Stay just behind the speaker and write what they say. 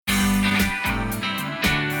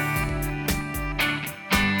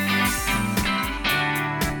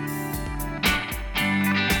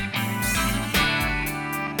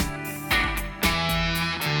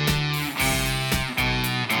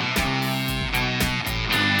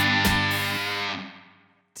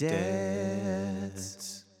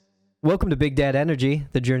Dads. Welcome to Big Dad Energy,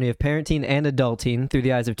 the journey of parenting and adulting through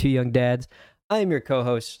the eyes of two young dads. I am your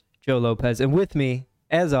co-host, Joe Lopez, and with me,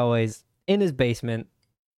 as always, in his basement,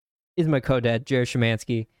 is my co-dad, Jared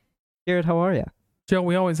Szymanski. Jared, how are you? Joe,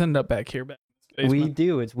 we always end up back here. We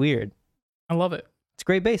do. It's weird. I love it. It's a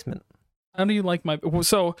great basement. How do you like my...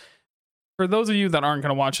 So, for those of you that aren't going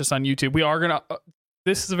to watch this on YouTube, we are going to...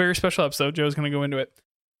 this is a very special episode. Joe's going to go into it.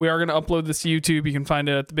 We are going to upload this to YouTube. You can find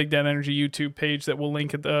it at the Big Dad Energy YouTube page that we'll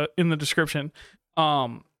link in the description.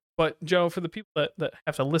 But, Joe, for the people that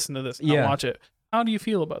have to listen to this and not watch it, how do you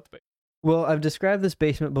feel about the basement? Well, I've described this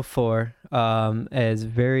basement before as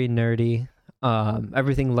very nerdy.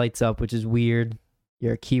 Everything lights up, which is weird.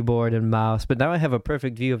 Your keyboard and mouse. But now I have a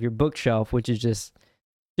perfect view of your bookshelf, which is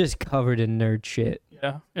just covered in nerd shit.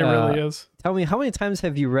 Yeah, it really is. Tell me, how many times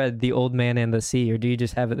have you read The Old Man and the Sea, or do you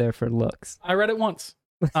just have it there for looks? I read it once.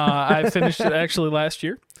 I finished it actually last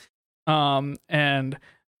year. And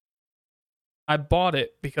I bought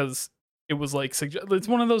it because it was like, it's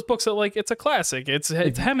one of those books that like, it's a classic. It's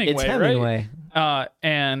Hemingway, it's Hemingway. Right?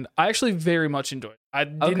 And I actually very much enjoyed it. I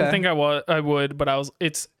didn't think I would, but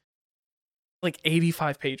it's like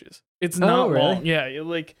 85 pages. It's not really? long. Yeah.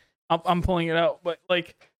 Like I'm pulling it out, but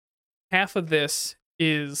like half of this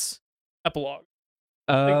is epilogue.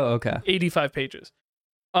 Oh, okay. 85 pages.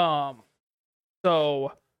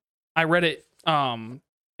 So I read it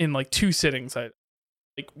in like 2 sittings. I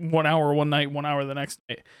like 1 hour one night, 1 hour the next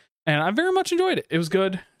night. And I very much enjoyed it. It was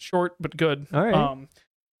good, short but good. All right.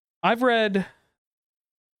 I've read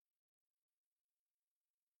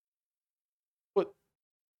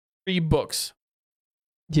 3 books.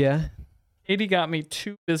 Yeah. Katie got me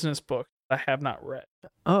 2 business books I have not read.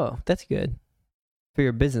 Oh, that's good for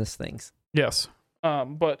your business things. Yes.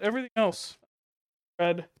 But everything else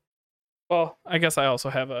read. Well, I guess I also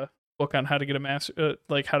have a book on how to get a master,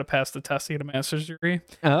 like how to pass the test to get a master's degree.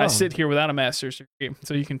 Oh. I sit here without a master's degree,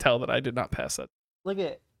 so you can tell that I did not pass that. Look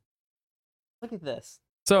at this.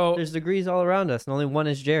 So There's degrees all around us, and only one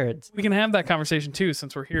is Jared's. we can have that conversation too,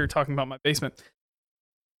 since we're here talking about my basement.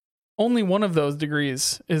 Only one of those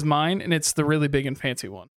degrees is mine, and it's the really big and fancy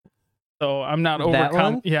one. So I'm not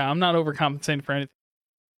one? I'm not overcompensating for anything.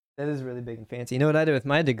 That is really big and fancy. You know what I did with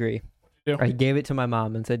my degree? Do? I gave it to my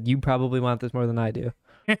mom and said, "You probably want this more than I do."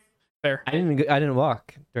 Fair. I didn't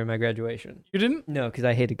walk during my graduation. You didn't? No, because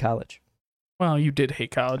I hated college. Well, you did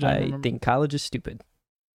hate college. I think college is stupid.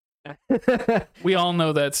 We all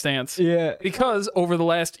know that stance. Yeah. Because over the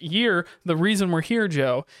last year, the reason we're here,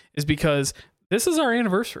 Joe, is because this is our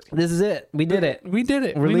anniversary. This is it. We did it. We did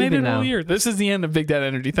it. We're we made leaving it now. all year. This is the end of Big Dad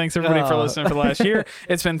Energy. Thanks everybody for listening for the last year.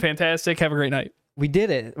 It's been fantastic. Have a great night. We did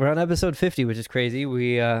it. We're on episode 50, which is crazy.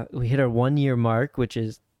 We hit our 1 year mark, which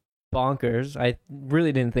is bonkers. I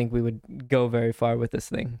really didn't think we would go very far with this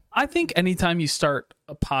thing. I think anytime you start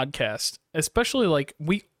a podcast, especially like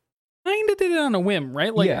we kind of did it on a whim,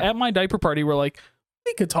 right? Like at my diaper party, we're like,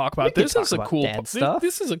 we could talk about this. This is a cool stuff.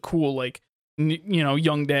 This is a cool like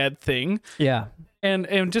young dad thing. Yeah.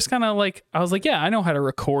 And just kind of like I was like, yeah, I know how to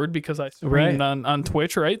record because I streamed on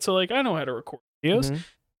Twitch, right? So like I know how to record videos. Mm-hmm.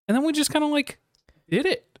 And then we just kind of like did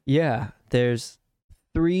it. Yeah. There's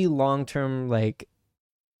 3 long-term like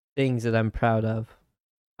things that I'm proud of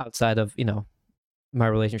outside of, my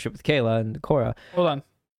relationship with Kayla and Cora. Hold on.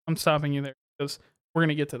 I'm stopping you there because we're going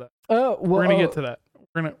to get to that. Oh, well, we're going to get to that.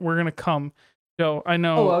 We're going to come. Joe, I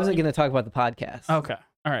know. Oh, I wasn't going to talk about the podcast. Okay.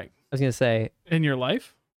 All right. I was going to say in your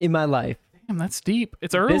life? In my life. Damn, that's deep.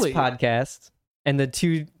 It's early. This podcast and the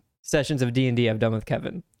 2 sessions of D&D I've done with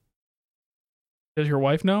Kevin. Does your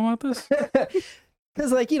wife know about this?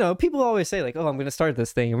 Because, people always say, like, oh, I'm going to start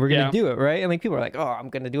this thing and we're going to do it, right? And, like, people are like, oh, I'm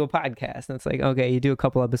going to do a podcast. And it's like, okay, you do a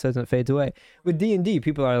couple episodes and it fades away. With D&D,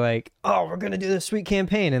 people are like, oh, we're going to do this sweet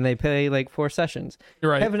campaign. And they play, like, 4 sessions. You're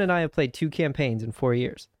right. Kevin and I have played 2 campaigns in 4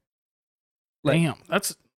 years. Damn,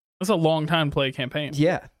 that's a long time to play a campaign.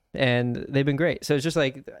 Yeah, and they've been great. So it's just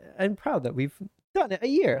like, I'm proud that we've done it a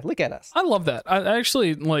year. Look at us. I love that. I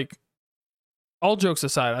actually, like, all jokes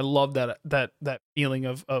aside, I love that feeling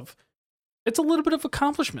of it's a little bit of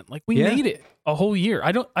accomplishment. Like we made it a whole year.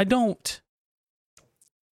 I don't.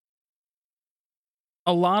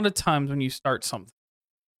 A lot of times when you start something,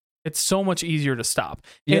 it's so much easier to stop.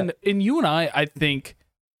 Yeah. And you and I think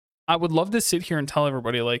I would love to sit here and tell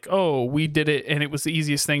everybody like, oh, we did it, and it was the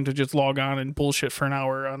easiest thing to just log on and bullshit for an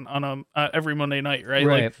hour on every Monday night, right?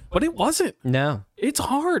 Like, but it wasn't. No, it's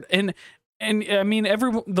hard. And I mean,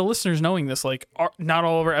 the listeners knowing this, like, not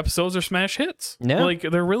all of our episodes are smash hits. No, like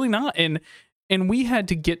they're really not. And we had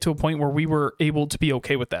to get to a point where we were able to be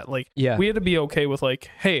okay with that. Like, we had to be okay with like,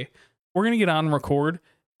 hey, we're gonna get on and record,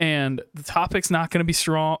 and the topic's not going to be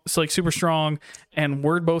strong. It's like super strong, and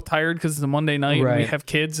we're both tired because it's a Monday night. And we have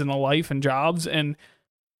kids and a life and jobs, and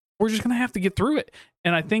we're just going to have to get through it.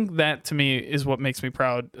 And I think that to me is what makes me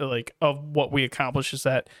proud, like, of what we accomplished, is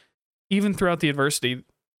that even throughout the adversity,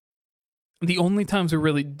 the only times we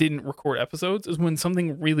really didn't record episodes is when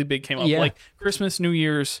something really big came up, like Christmas, New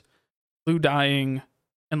Year's, Lou dying,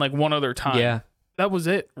 and like one other time. Yeah, that was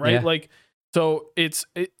it, right? Yeah. Like, so it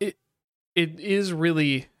is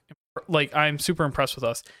really, like, I'm super impressed with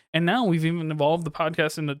us. And now we've even evolved the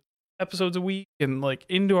podcast into episodes a week and like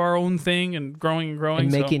into our own thing and growing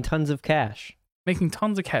and making tons of cash.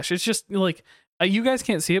 It's just like, you guys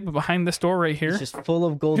can't see it, but behind this door right here, it's just full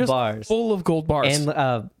of gold bars. And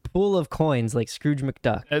a pool of coins like Scrooge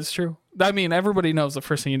McDuck. That's true. I mean, everybody knows the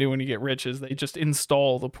first thing you do when you get rich is they just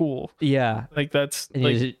install the pool. Yeah. Like, that's and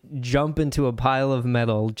like, you just jump into a pile of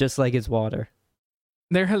metal just like it's water.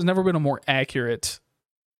 There has never been a more accurate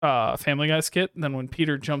Family Guy skit than when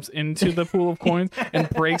Peter jumps into the pool of coins and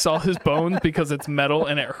breaks all his bones because it's metal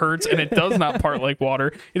and it hurts and it does not part like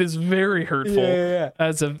water. It is very hurtful.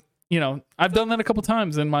 As a, I've done that a couple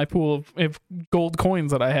times in my pool of gold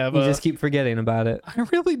coins that I have. You just keep forgetting about it. I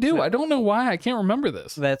really do. I don't know why. I can't remember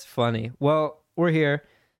this. That's funny. Well, we're here,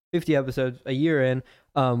 50 episodes, a year in.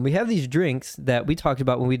 We have these drinks that we talked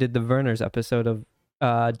about when we did the Verner's episode of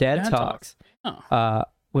Dad Talks. Oh.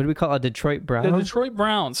 What do we call it? Detroit Brown? The Detroit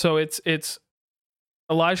Brown. So it's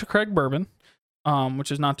Elijah Craig bourbon, which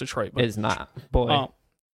is not Detroit. But it's not. Boy.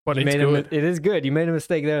 But it's good. It is good. You made a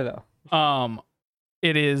mistake there, though.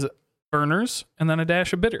 It is Verner's and then a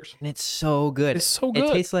dash of bitters. And it's so good. It's so good.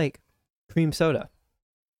 It tastes like cream soda.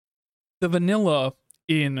 The vanilla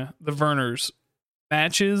in the Verner's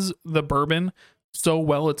matches the bourbon so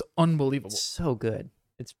well. It's unbelievable. It's so good.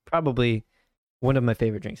 It's probably one of my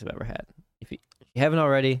favorite drinks I've ever had. If you haven't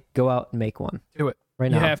already, go out and make one. Do it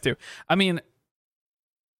right now. You have to. I mean,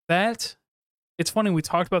 it's funny. We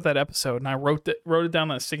talked about that episode, and I wrote it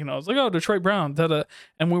down on a sticky note. I was like, "Oh, Detroit Brown,"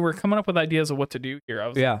 and we were coming up with ideas of what to do here. I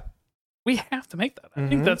was like, we have to make that. I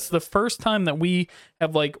think that's the first time that we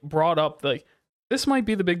have like brought up like, this might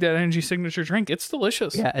be the Big Dad Energy signature drink. It's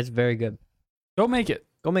delicious. Yeah, it's very good. Go make it.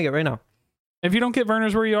 Go make it right now. If you don't get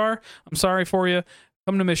Verner's where you are, I'm sorry for you.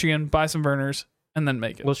 Come to Michigan, buy some Verner's, and then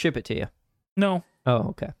make it. We'll ship it to you. No. Oh,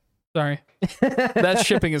 okay. Sorry. That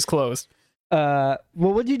shipping is closed. Well,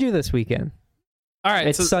 what'd you do this weekend? All right.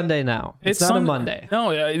 It's Sunday now. It's not a Monday.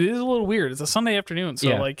 No, it is a little weird. It's a Sunday afternoon. So,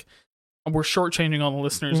 like, we're shortchanging all the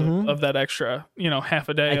listeners of that extra, half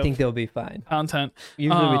a day. I think they'll be fine. Content.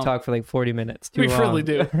 Usually we talk for like 40 minutes. We really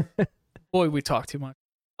do. Boy, we talk too much.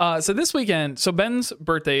 So this weekend, Ben's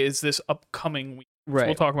birthday is this upcoming week. Right. So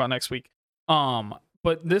we'll talk about next week.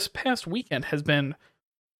 But this past weekend has been,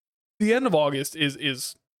 the end of August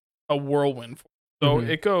is a whirlwind. So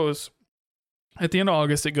it goes, at the end of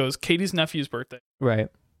August, it goes Katie's nephew's birthday. Right.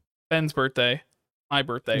 Ben's birthday, my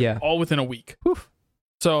birthday, all within a week. Oof.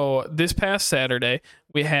 So this past Saturday,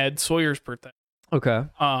 we had Sawyer's birthday. Okay.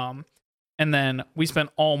 And then we spent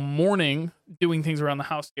all morning doing things around the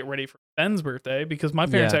house to get ready for Ben's birthday because my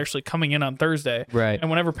parents are actually coming in on Thursday. Right. And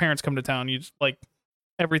whenever parents come to town, you just like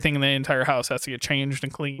everything in the entire house has to get changed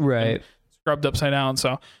and cleaned. Right. And scrubbed upside down.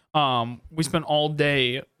 So we spent all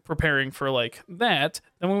day preparing for like that.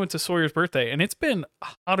 Then we went to Sawyer's birthday and it's been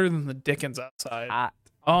hotter than the dickens outside. Hot.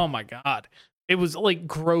 Oh my God. It was like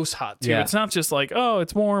gross hot too. Yeah. It's not just like, oh,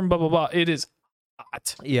 it's warm, blah, blah, blah. It is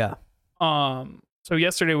hot. Yeah. So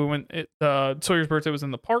yesterday we went, Sawyer's birthday was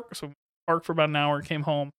in the park. So we parked for about an hour, came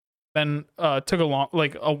home, then took a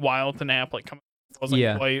while to nap, like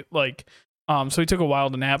wasn't quite like, so we took a while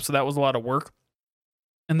to nap. So that was a lot of work.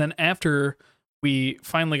 And then after we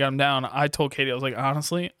finally got him down, I told Katie, I was like,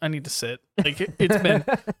 honestly, I need to sit. Like it's been,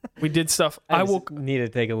 we did stuff. I need to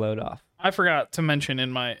take a load off. I forgot to mention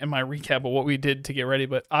in my recap of what we did to get ready,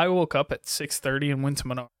 but I woke up at 6:30 and went to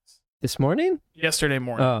Menards. This morning? Yesterday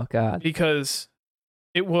morning. Oh God. Because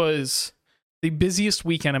it was the busiest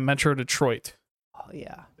weekend in Metro Detroit. Oh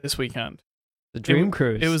yeah. This weekend. The Dream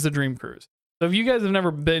Cruise. It was the Dream Cruise. So if you guys have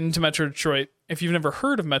never been to Metro Detroit, if you've never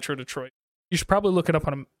heard of Metro Detroit, you should probably look it up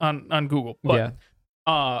on Google. But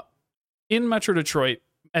in Metro Detroit,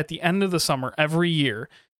 at the end of the summer every year,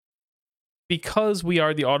 because we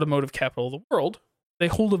are the automotive capital of the world, they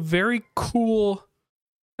hold a very cool,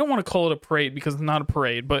 I don't want to call it a parade because it's not a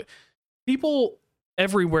parade, but people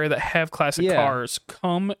everywhere that have classic cars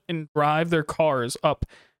come and drive their cars up.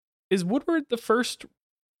 Is Woodward the first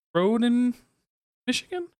road in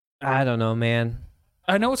Michigan? I don't know, man.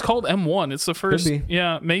 I know it's called M1. It's the first.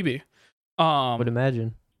 Yeah, maybe. Would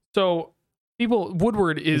imagine. So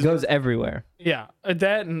Woodward It is goes everywhere. yeah,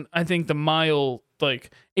 that, and I think the mile,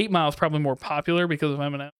 like 8 Mile is probably more popular because of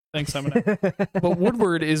Eminem. Thanks, Eminem. But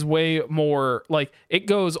Woodward is way more like it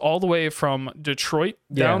goes all the way from Detroit,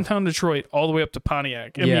 downtown Detroit, all the way up to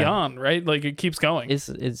Pontiac and beyond, right? Like it keeps going.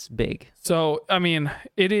 It's big. So, I mean,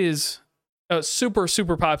 it is a super,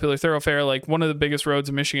 super popular thoroughfare, like one of the biggest roads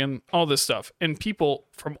in Michigan, all this stuff. And people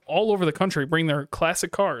from all over the country bring their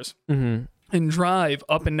classic cars Mm-hmm. and drive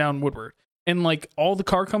up and down Woodward. And like all the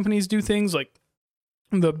car companies do things like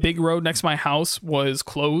the big road next to my house was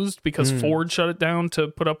closed because Ford shut it down to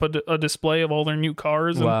put up a display of all their new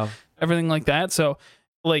cars and everything like that. So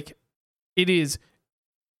like it is,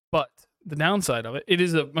 but the downside of it, it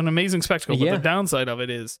is an amazing spectacle. But the downside of it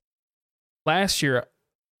is last year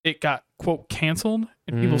it got quote canceled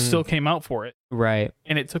and people still came out for it. Right.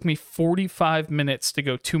 And it took me 45 minutes to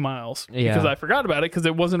go 2 miles because I forgot about it because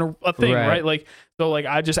it wasn't a thing, right? Like, so like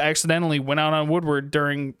I just accidentally went out on Woodward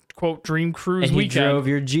during quote Dream Cruise and weekend. You drove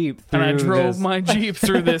your Jeep through and I drove my Jeep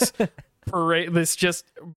through this parade, this just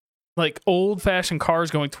like old fashioned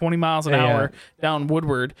cars going 20 miles an hour down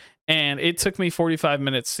Woodward. And it took me 45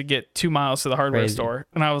 minutes to get 2 miles to the hardware store.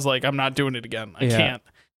 And I was like, I'm not doing it again. I can't.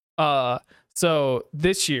 So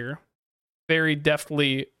this year, very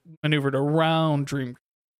deftly maneuvered around Dream.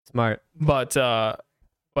 Smart. But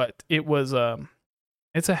it was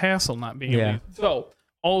it's a hassle not being able to. So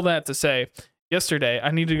all that to say, yesterday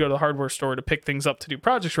I needed to go to the hardware store to pick things up to do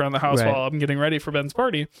projects around the house while I'm getting ready for Ben's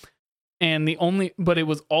party. And but it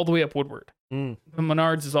was all the way up Woodward. The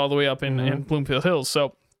Menards is all the way up in Bloomfield Hills.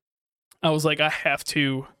 So I was like, I have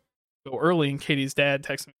to go early. And Katie's dad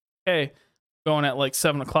texted me, hey, going at like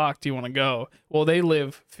 7 o'clock. Do you want to go? Well, they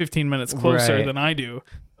live 15 minutes closer than I do.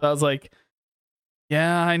 So I was like,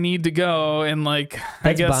 yeah, I need to go. And like,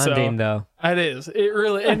 I guess bonding, so. Though. It is. It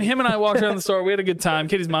really, and him and I walked around the store. We had a good time.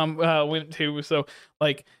 Katie's mom went too. So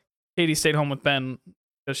like Katie stayed home with Ben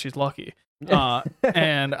because she's lucky.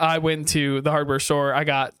 And I went to the hardware store. I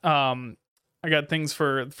got things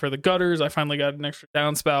for the gutters. I finally got an extra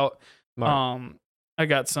downspout. I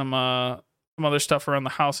got some other stuff around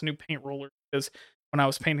the house, a new paint roller, because when I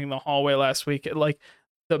was painting the hallway last week,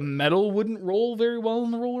 the metal wouldn't roll very well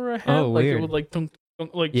in the roller I had. Oh, like weird. it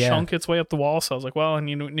would chunk its way up the wall. So I was like, well, I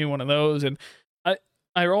need one of those. And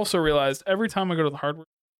I also realized every time I go to the hardware,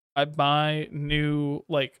 I buy new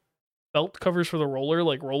like felt covers for the roller,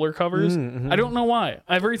 like roller covers. I don't know why.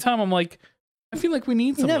 Every time I'm like, I feel like we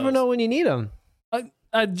need some. You never know when you need them.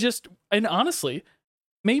 And honestly,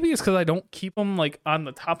 maybe it's because I don't keep them like on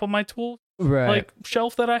the top of my tool like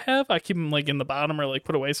shelf that I have. I keep them like in the bottom or like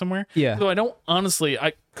put away somewhere. Yeah. So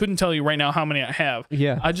I couldn't tell you right now how many I have.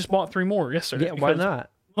 Yeah. I just bought 3 more yesterday. Yeah. Why not?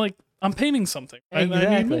 Like I'm painting something. Exactly.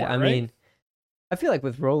 I need more, I mean, I feel like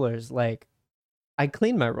with rollers, like I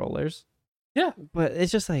clean my rollers. Yeah. But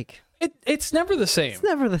it's just like it's never the same. It's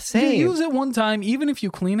never the same. You use it one time, even if you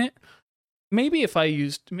clean it. Maybe if I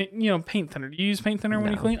used, paint thinner. Do you use paint thinner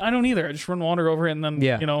when you clean? I don't either. I just run water over it and then,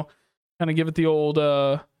 kind of give it the old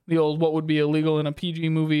what would be illegal in a PG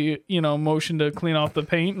movie, motion to clean off the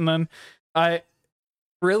paint. And then I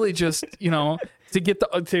really just, to get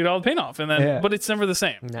all the paint off. And then, but it's never the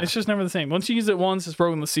same. No. It's just never the same. Once you use it once, it's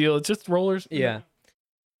broken the seal. It's just rollers. Yeah.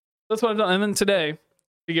 That's what I've done. And then today,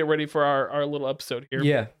 to get ready for our little episode here.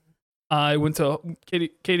 Yeah. I went to,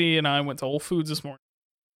 Katie and I went to Whole Foods this morning.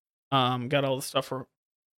 Got all the stuff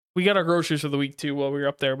we got our groceries for the week too while we were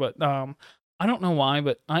up there, but I don't know why,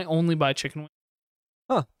 but I only buy chicken wings.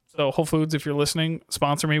 Huh. So Whole Foods, if you're listening,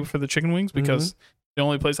 sponsor me for the chicken wings because the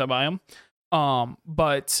only place I buy them.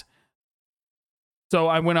 But so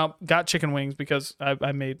I went up, got chicken wings because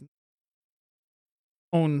I made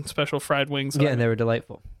own special fried wings. Yeah, and they were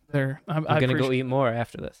delightful. I'm gonna go eat more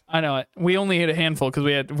after this. I know it. We only ate a handful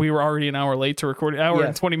because we were already an hour late to record.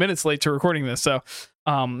 And 20 minutes late to recording this. So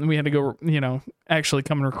we had to go, actually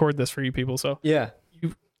come and record this for you people. So yeah,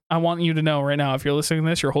 I want you to know right now, if you're listening to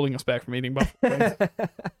this, you're holding us back from eating buffalo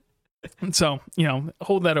wings. So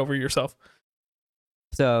hold that over yourself.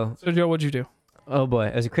 So Joe, what'd you do? Oh boy,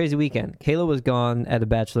 it was a crazy weekend. Kayla was gone at a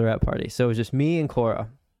bachelorette party, so it was just me and Cora.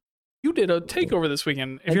 You did a takeover this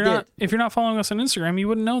weekend. If you're not following us on Instagram, you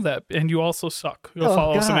wouldn't know that, and you also suck. Go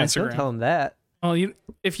follow us on Instagram. Don't tell them that. Well,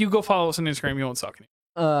 if you go follow us on Instagram, you won't suck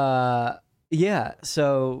anymore. Yeah.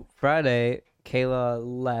 So Friday, Kayla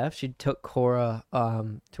left. She took Cora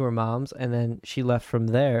to her mom's, and then she left from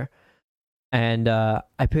there. And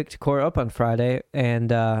I picked Cora up on Friday,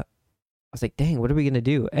 and I was like, "Dang, what are we gonna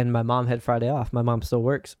do?" And my mom had Friday off. My mom still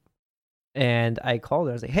works. And I called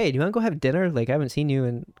her. I was like, "Hey, do you want to go have dinner? Like, I haven't seen you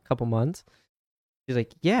in a couple months." She's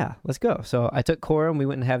like, "Yeah, let's go." So I took Cora and we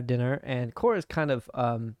went and have dinner. And Cora's kind of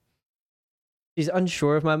she's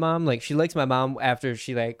unsure of my mom. Like she likes my mom after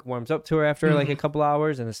she like warms up to her after like a couple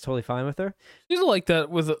hours, and it's totally fine with her. She's like that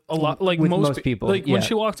with a lot, like With most, most people, Like yeah. when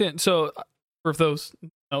she walked in. So for those,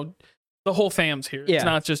 the whole fam's here. Yeah. It's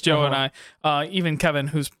not just Joe and I. Even Kevin,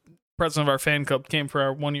 who's president of our fan club, came for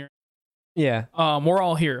our 1 year. Yeah. We're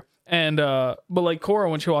all here. And but like Cora,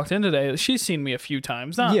 when she walked in today, she's seen me a few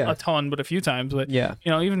times, not a ton, but a few times. But Yeah.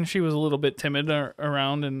 even she was a little bit timid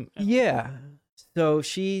around, and Yeah. So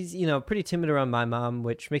she's, pretty timid around my mom,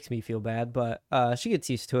 which makes me feel bad, but she gets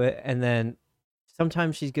used to it. And then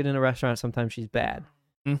sometimes she's good in a restaurant, sometimes she's bad.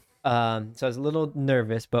 So I was a little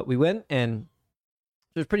nervous, but we went, and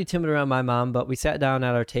she was pretty timid around my mom, but we sat down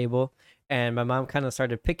at our table, and my mom kind of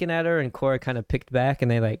started picking at her, and Cora kind of picked back,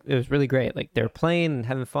 and it was really great. Like they were playing and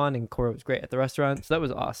having fun, and Cora was great at the restaurant. So that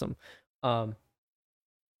was awesome. And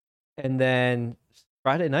then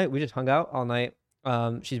Friday night, we just hung out all night.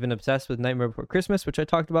 She's been obsessed with Nightmare Before Christmas, which I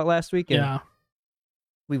talked about last week. And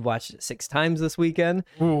we watched it 6 times this weekend.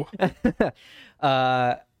 Ooh.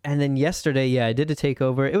 And then yesterday, I did a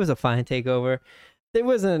takeover. It was a fine takeover. There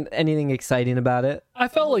wasn't anything exciting about it. I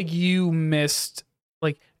felt like you missed,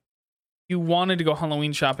 like, you wanted to go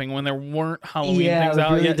Halloween shopping when there weren't Halloween things I was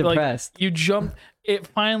out really yet. depressed. Like, you jumped. It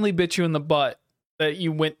finally bit you in the butt that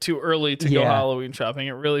you went too early to go Halloween shopping.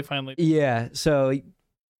 It really finally. Yeah. So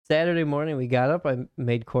Saturday morning, we got up. I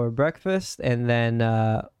made Cora breakfast, and then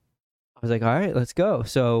I was like, all right, let's go.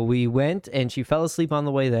 So we went, and she fell asleep on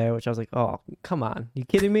the way there, which I was like, oh, come on. You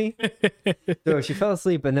kidding me? So she fell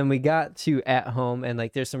asleep, and then we got to at home, and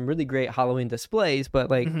like there's some really great Halloween displays, but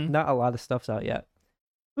like not a lot of stuff's out yet.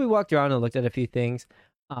 We walked around and looked at a few things.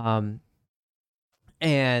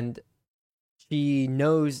 And she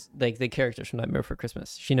knows like the characters from Nightmare Before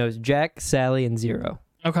Christmas. She knows Jack, Sally, and Zero.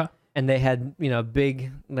 Okay. And they had,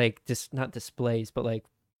 big, like, not displays, but like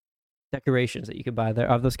decorations that you could buy there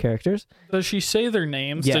of those characters. Does she say their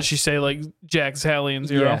names? Yes. Does she say like Jack, Sally, and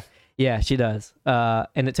Zero? Yeah, she does.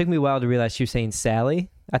 And it took me a while to realize she was saying Sally.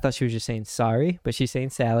 I thought she was just saying sorry, but she's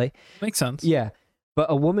saying Sally. Makes sense. Yeah. But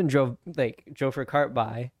a woman drove her cart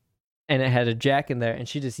by, and it had a Jack in there, and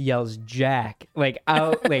she just yells Jack like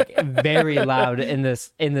out like very loud in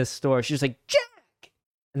this store. She was like Jack,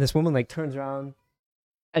 and this woman like turns around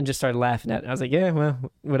and just started laughing at it. I was like, yeah, well,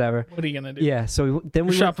 whatever. What are you gonna do? Yeah. So then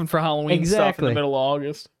we were shopping for Halloween stuff in the middle of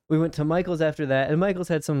August. We went to Michael's after that, and Michael's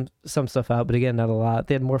had some stuff out, but again, not a lot.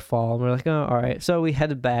 They had more fall, and we're like, oh, all right. So we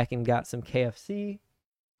headed back and got some KFC,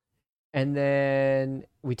 and then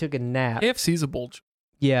we took a nap. KFC's a bulge.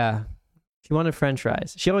 Yeah. She wanted French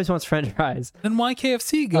fries. She always wants French fries. Then why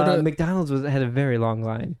KFC? Go to McDonald's had a very long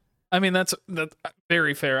line. I mean, that's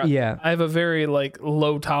very fair. Yeah. I have a very like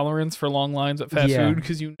low tolerance for long lines at fast food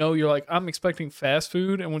because you're like, I'm expecting fast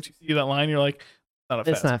food, and once you see that line, you're like,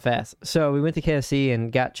 it's not fast. So we went to KFC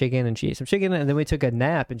and got chicken, and she ate some chicken, and then we took a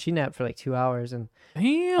nap, and she napped for like 2 hours. And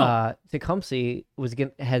Tecumseh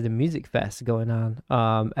had the music fest going on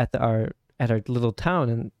at our little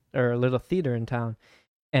town or little theater in town.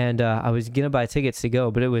 And I was going to buy tickets to go,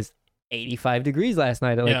 but it was 85 degrees last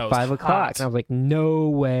night at like 5 o'clock. Hot. And I was like, no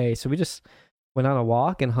way. So we just went on a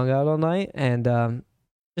walk and hung out all night and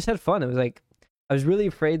just had fun. It was like, I was really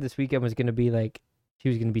afraid this weekend was going to be like, she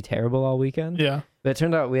was going to be terrible all weekend. Yeah. But it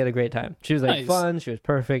turned out we had a great time. She was like Nice. fun. She was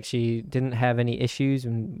perfect. She didn't have any issues,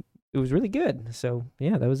 and it was really good. So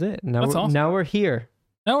yeah, that was it. That's awesome. Now we're here.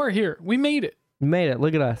 Now we're here. We made it. We made it.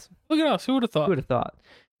 Look at us. Look at us. Who would have thought? Who would have thought?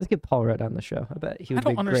 Let's get Paul Rudd on the show. I bet he would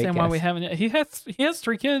I don't be a great understand why guest. we haven't yet. He has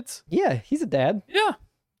 3 kids. Yeah, he's a dad. Yeah.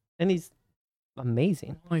 And he's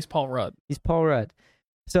amazing. Well, he's Paul Rudd. He's Paul Rudd.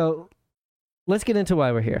 So let's get into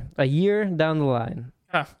why we're here. A year down the line.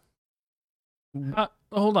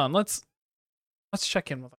 Hold on. Let's check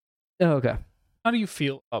in with him. Oh, okay. How do you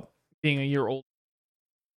feel about being a year old?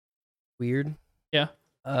 Weird. Yeah.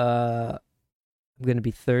 I'm gonna be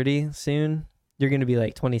 30 soon. You're gonna be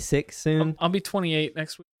like 26 soon. I'll be 28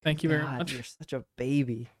 next week. Thank you very much. You're such a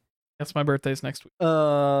baby. That's my birthday's next week.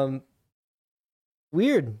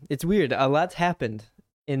 Weird. It's weird. A lot's happened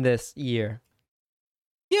in this year.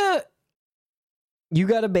 Yeah, You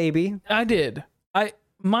got a baby. I did.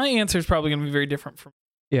 My answer is probably going to be very different from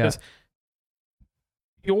Yeah.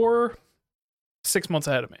 you're 6 months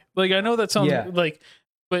ahead of me. Like, I know that sounds like,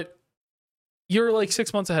 but you're like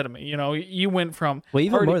 6 months ahead of me. You know, you went from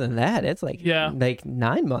Even more than that. It's like like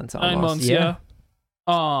 9 months almost. 9 months. Yeah.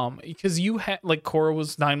 Because you had like Cora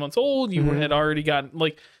was 9 months old. You had already gotten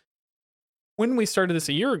like when we started this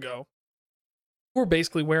a year ago. We're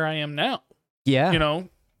basically where I am now. Yeah. You know.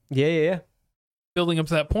 Yeah. Building up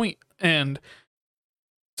to that point, and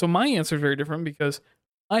so my answer is very different because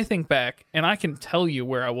I think back and I can tell you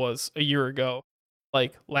where I was a year ago,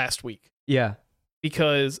 like last week. Yeah.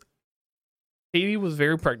 because Katie was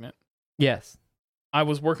very pregnant. Yes. I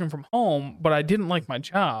was working from home, but I didn't like my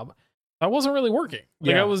job. I wasn't really working.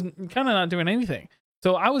 Like Yeah. I was kind of not doing anything.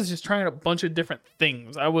 So I was just trying a bunch of different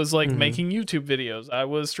things. I was like making YouTube videos. I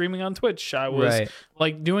was streaming on Twitch. I was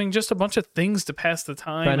like doing just a bunch of things to pass the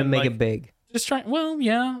time. Trying to make like, it big. Just trying. Well,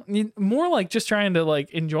 yeah, more like just trying to like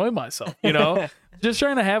enjoy myself, you know, just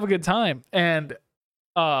trying to have a good time. And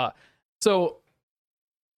so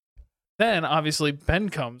then obviously Ben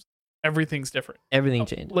comes. Everything's different. Everything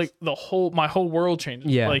changes. Like my whole world changes.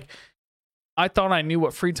 Yeah. Like I thought I knew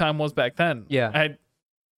what free time was back then. Yeah.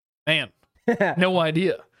 No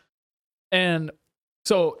idea. And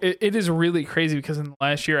so it is really crazy because in the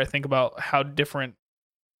last year I think about how different.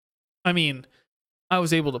 I mean, I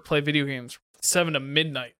was able to play video games from 7 to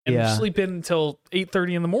midnight and sleep in until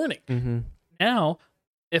 8:30 in the morning. Now,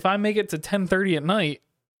 if I make it to 10:30 at night,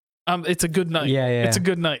 it's a good night. Yeah. It's a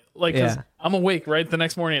good night. Like, 'cause I'm awake right the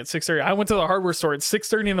next morning at 6:30. I went to the hardware store at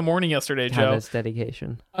 6:30 in the morning yesterday, Joe. That's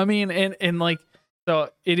dedication. I mean, and like,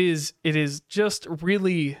 so it is just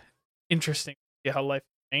really interesting to see how life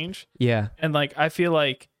changed. Yeah. And like, I feel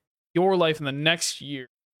like your life in the next year,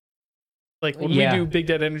 like when we do Big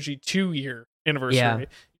Dead Energy 2-year anniversary,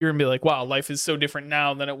 you're gonna be like, wow, life is so different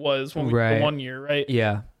now than it was when we did the 1 year, right?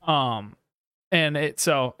 Yeah. And it's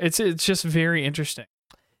just very interesting.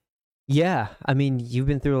 Yeah, I mean, you've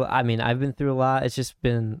been through. I mean, I've been through a lot. It's just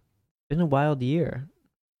been a wild year.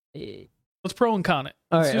 Let's pro and con it.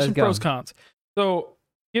 Let's do some pros cons. So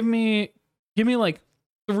give me like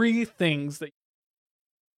 3 things that you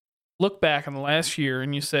look back on the last year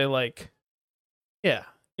and you say like, yeah,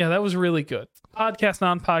 that was really good. Podcast,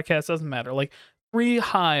 non-podcast, doesn't matter. Like 3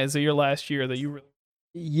 highs of your last year that you really.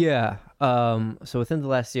 Yeah. So within the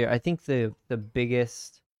last year, I think the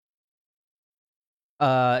biggest.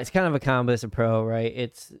 It's kind of a con, but it's a pro, right?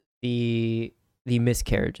 It's the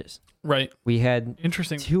miscarriages. Right. We had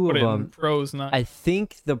interesting 2 of them. Pros, not. I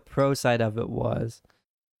think the pro side of it was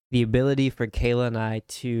the ability for Kayla and I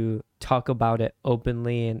to talk about it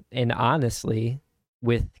openly and honestly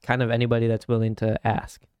with kind of anybody that's willing to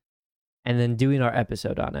ask, and then doing our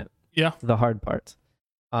episode on it. Yeah. The hard parts.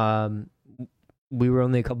 We were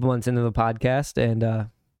only a couple months into the podcast,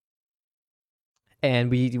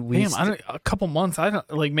 and we damn, a couple months. I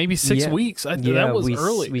don't like maybe 6 weeks. That was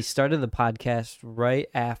early. We started the podcast right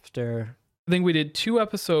after. I think we did 2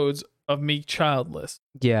 episodes of me childless.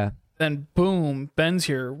 Yeah. Then boom, Ben's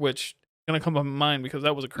here, which is gonna come up in mind because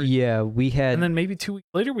that was a crazy. Yeah, we had. And then maybe 2 weeks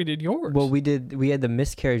later we did yours. Well, we had the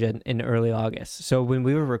miscarriage in early August. So when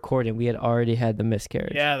we were recording, we had already had the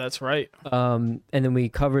miscarriage. Yeah, that's right. And then we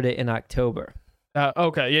covered it in October.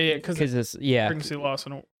 Okay, yeah, because it's pregnancy loss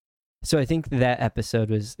and. So I think that episode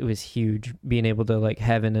was huge, being able to like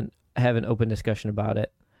have an open discussion about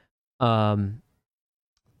it. So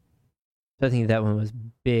I think that one was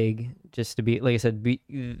big, just to be, like I said,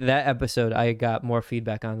 that episode I got more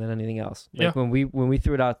feedback on than anything else. Like when we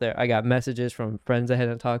threw it out there, I got messages from friends I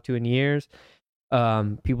hadn't talked to in years.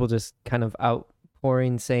 People just kind of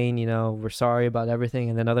outpouring, saying, you know, we're sorry about everything,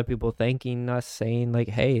 and then other people thanking us, saying like,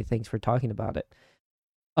 hey, thanks for talking about it.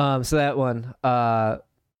 So that one.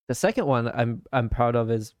 The second one I'm proud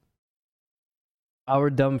of is our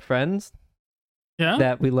dumb friends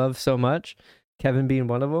that we love so much, Kevin being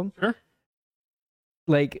one of them. Sure.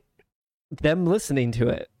 Like them listening to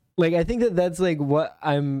it. Like I think that's like what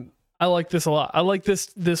I like this a lot. I like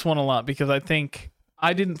this one a lot because I think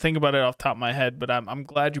I didn't think about it off the top of my head, but I'm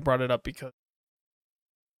glad you brought it up because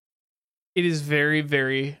it is very,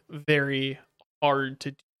 very, very hard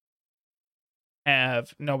to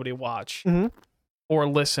have nobody watch. Or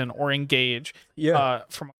listen or engage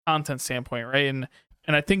from a content standpoint, right? And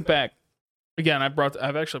I think back again, I've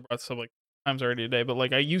actually brought this up like times already today, but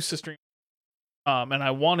like I used to stream and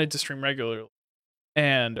I wanted to stream regularly,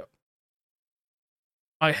 and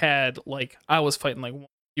I was fighting like one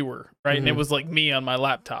viewer, right? And it was like me on my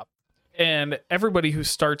laptop, and everybody who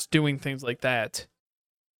starts doing things like that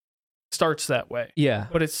starts that way. Yeah,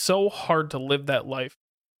 but it's so hard to live that life,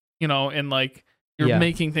 you know, and like. You're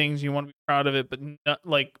making things, you want to be proud of it, but not,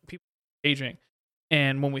 like people engaging.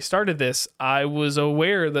 And when we started this, I was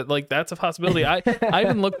aware that like that's a possibility. I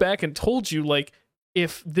even looked back and told you like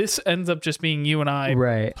if this ends up just being you and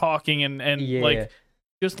I talking and like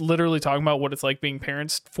just literally talking about what it's like being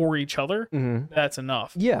parents for each other, that's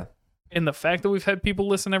enough. Yeah. And the fact that we've had people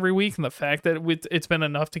listen every week, and the fact that it's been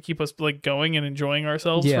enough to keep us like going and enjoying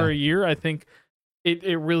ourselves for a year, I think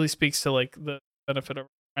it really speaks to like the benefit of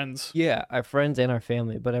friends. Yeah, our friends and our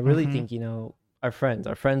family. But I really think, you know, our friends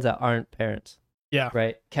that aren't parents. Yeah.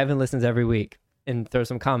 Right? Kevin listens every week and throws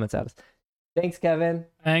some comments at us. Thanks, Kevin.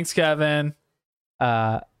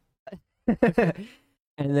 Uh, and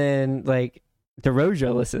then like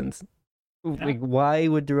DeRoja listens. Like, why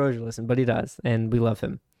would DeRoja listen? But he does, and we love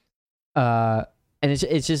him. And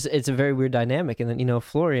it's a very weird dynamic. And then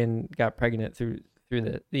Florian got pregnant through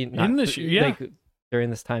in this year, like, during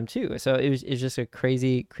this time too. So it's just a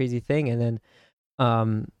crazy thing. And then,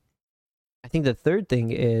 I think the third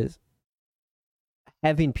thing is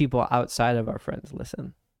having people outside of our friends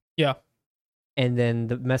listen. Yeah. And then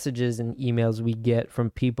the messages and emails we get from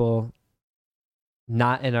people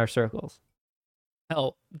not in our circles.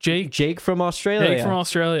 Hell, Jake from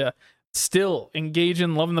Australia. Still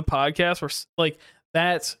engaging, loving the podcast. We're like,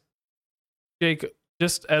 that's Jake.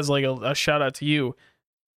 Just as like a shout out to you,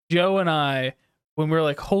 Joe and I, when we were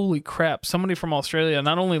like, holy crap, somebody from Australia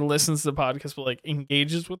not only listens to the podcast but like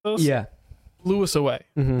engages with us. Yeah, blew us away.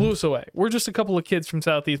 Blew us away. We're just a couple of kids from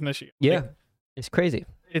Southeast Michigan. Yeah, like, it's crazy.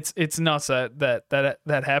 It's nuts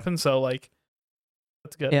that happened. So like,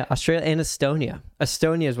 that's good. Yeah, Australia and Estonia.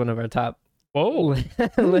 Estonia is one of our top. Whoa!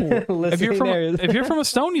 If you're from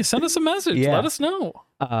Estonia, send us a message. Yeah. Let us know.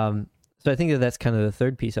 So I think that's kind of the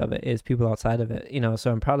third piece of it is people outside of it.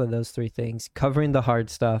 So I'm proud of those three things: covering the hard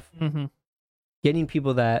stuff, getting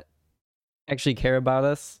people that actually care about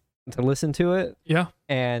us to listen to it. Yeah,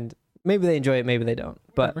 and maybe they enjoy it, maybe they don't.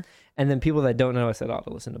 But and then people that don't know us at all to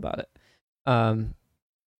listen about it.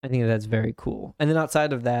 I think that's very cool. And then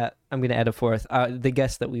outside of that, I'm going to add a fourth: the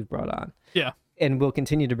guests that we've brought on. Yeah. And we'll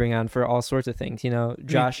continue to bring on for all sorts of things.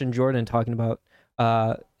 Josh and Jordan talking about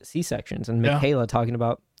C-sections, and Michaela talking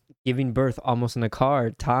about giving birth almost in a car.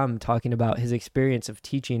 Tom talking about his experience of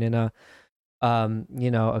teaching in a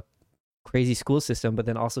crazy school system, but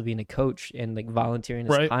then also being a coach and like volunteering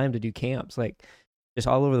his time to do camps, like just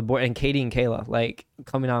all over the board. And Katie and Kayla like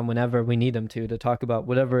coming on whenever we need them to talk about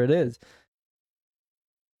whatever it is.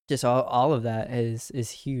 Just all of that is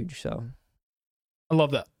huge. So I love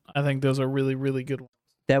that. I think those are really, really good ones.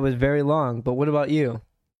 That was very long, but what about you?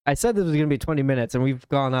 I said this was going to be 20 minutes, and we've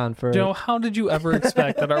gone on for... Joe, how did you ever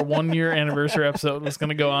expect that our 1-year anniversary episode was going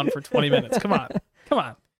to go on for 20 minutes? Come on.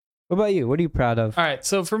 What about you? What are you proud of? All right,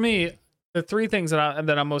 so for me, the three things that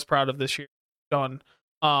I'm most proud of this year done.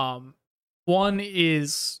 One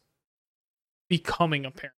is becoming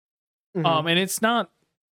a parent. And it's not...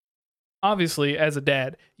 Obviously, as a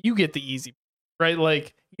dad, you get the easy, right?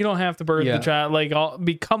 Like, you don't have to birth the child. Like,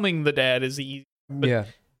 becoming the dad is the easy.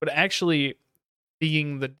 But actually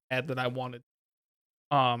being the dad that I wanted.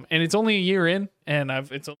 And it's only a year in, and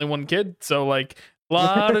it's only one kid, so like a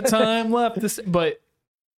lot of time left. But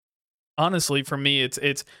honestly, for me,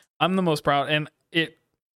 it's I'm the most proud, and it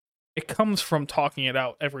comes from talking it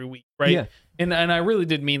out every week, right? Yeah. And I really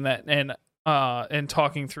did mean that, and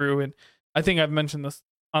talking through, and I think I've mentioned this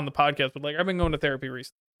on the podcast, but like I've been going to therapy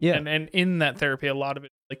recently. Yeah. And in that therapy, a lot of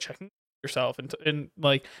it like checking yourself and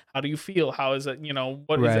like, how do you feel? How is it,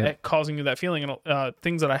 what is it causing you that feeling? And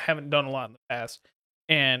things that I haven't done a lot in the past.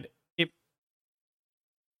 And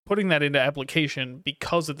putting that into application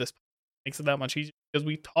because of this makes it that much easier, because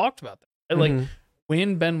we talked about that. And like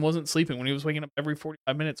when Ben wasn't sleeping, when he was waking up every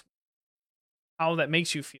 45 minutes, how that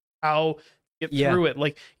makes you feel, how get through it,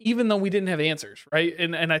 like even though we didn't have answers, right?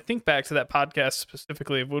 And I think back to that podcast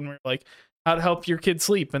specifically of when we were like, how to help your kid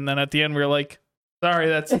sleep, and then at the end we were like, sorry,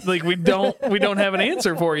 that's like we don't have an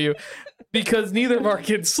answer for you because neither of our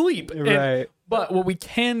kids sleep, right? But what we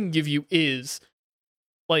can give you is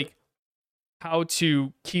like how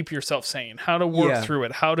to keep yourself sane, how to work through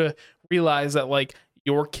it, how to realize that like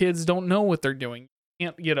your kids don't know what they're doing, you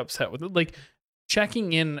can't get upset with it. Like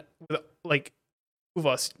checking in with like of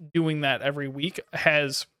us doing that every week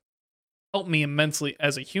has helped me immensely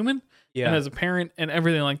as a human and as a parent and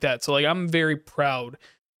everything like that. So like I'm very proud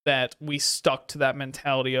that we stuck to that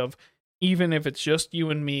mentality of, even if it's just you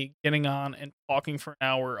and me getting on and talking for an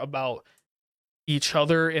hour about each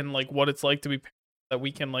other and like what it's like to be parents, that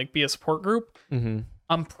we can like be a support group.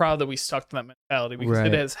 I'm proud that we stuck to that mentality because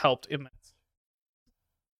it has helped immensely.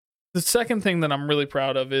 The second thing that I'm really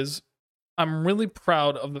proud of is I'm really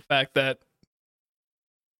proud of the fact that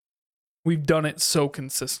we've done it so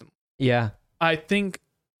consistently. Yeah. I think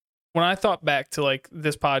when I thought back to like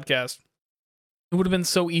this podcast, it would have been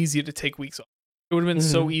so easy to take weeks off. It would have been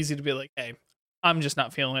so easy to be like, hey, I'm just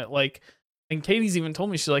not feeling it. Like, and Katie's even told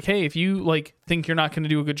me, she's like, hey, if you like think you're not going to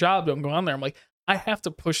do a good job, don't go on there. I'm like, I have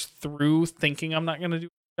to push through thinking I'm not going to do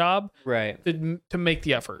a job to make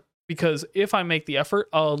the effort. Because if I make the effort,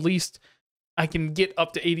 I'll at least I can get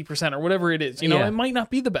up to 80% or whatever it is. It might not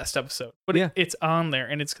be the best episode, but it's on there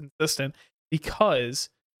and it's consistent, because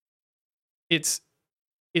it's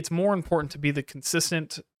more important to be the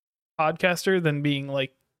consistent podcaster than being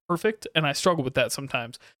like perfect. And I struggle with that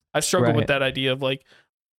sometimes. I struggle with Right. that idea of like,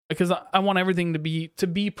 because I want everything to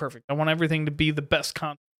be perfect. I want everything to be the best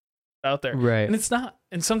content out there. Right. And it's not.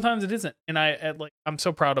 And sometimes it isn't. And I'm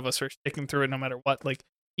so proud of us for sticking through it no matter what. Like,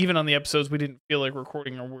 even on the episodes we didn't feel like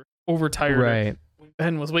recording or we're overtired. Right.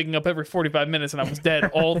 Ben was waking up every 45 minutes and I was dead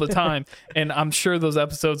all the time. And I'm sure those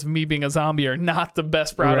episodes of me being a zombie are not the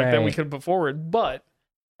best product that we Right. could put forward, but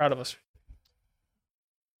proud of us.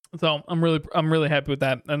 So I'm really happy with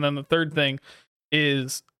that. And then the third thing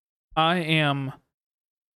is I am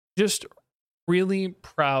just really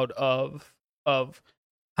proud of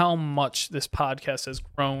how much this podcast has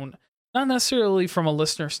grown, not necessarily from a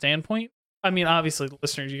listener standpoint. I mean, obviously,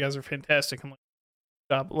 listeners, you guys are fantastic. I'm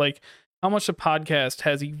like how much the podcast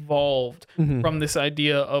has evolved Mhm. from this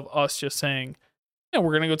idea of us just saying, yeah,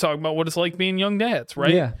 we're going to go talk about what it's like being young dads,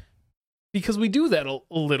 right? Yeah. Because we do that a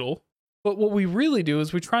little, but what we really do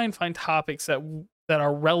is we try and find topics that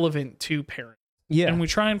are relevant to parents. Yeah. And we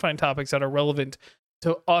try and find topics that are relevant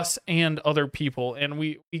to us and other people. And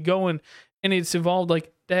we go and it's evolved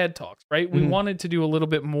like dad talks, right? We Mhm. wanted to do a little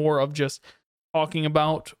bit more of just talking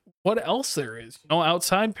about what else there is,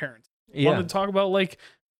 outside parents. We Yeah. wanted to talk about like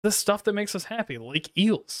the stuff that makes us happy, like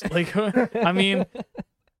eels. Like, I mean,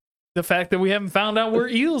 the fact that we haven't found out where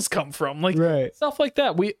eels come from, like Right. stuff like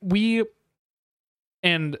that.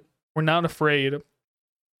 And we're not afraid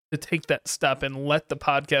to take that step and let the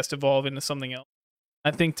podcast evolve into something else. I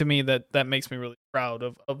think to me that makes me really proud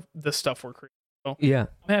of the stuff we're creating. So Yeah.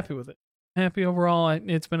 I'm happy with it. Happy overall.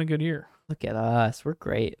 It's been a good year. Look at us. We're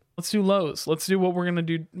great. Let's do lows. Let's do what we're gonna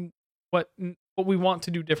do. What we want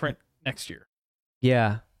to do different next year.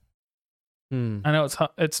 Yeah. I know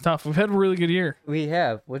it's tough. We've had a really good year. We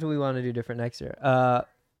have. What do we want to do different next year? I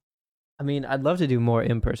mean, I'd love to do more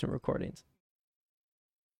in-person recordings.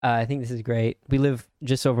 I think this is great. We live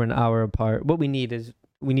just over an hour apart. What we need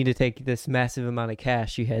to take this massive amount of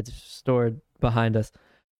cash you had stored behind us.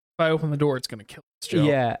 If I open the door, it's gonna kill us, Joe.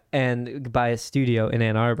 Yeah, and buy a studio in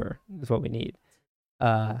Ann Arbor is what we need.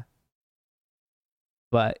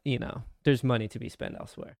 But there's money to be spent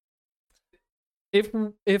elsewhere. If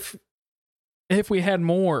we had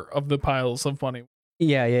more of the piles of money.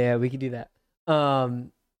 Yeah, we could do that. I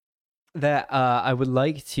would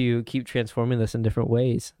like to keep transforming this in different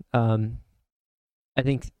ways. I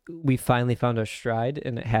think we finally found our stride,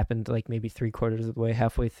 and it happened like maybe 3/4 of the way,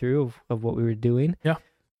 halfway through of what we were doing. Yeah.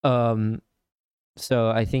 So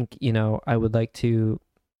I think I would like to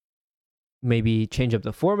maybe change up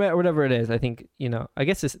the format or whatever it is. I think I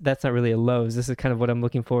guess that's not really a lows. This is kind of what I'm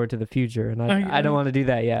looking forward to the future, and I don't want to do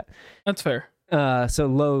that yet. That's fair. So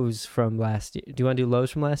lows from last year. Do you want to do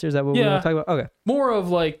lows from last year? Is that what we want to talk about? Okay. More of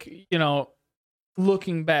like,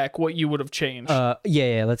 looking back, what you would have changed.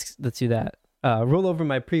 Yeah. Let's do that. Roll over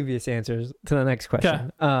my previous answers to the next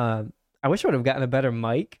question. I wish I would have gotten a better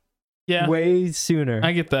mic. Yeah. Way sooner.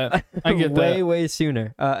 I get that. I get that. Way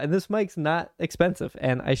sooner. And this mic's not expensive,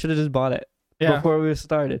 and I should have just bought it Yeah. before we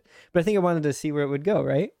started. But I think I wanted to see where it would go,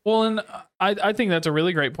 right? Well, and I think that's a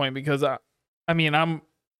really great point because I'm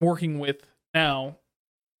working with now.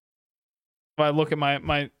 If I look at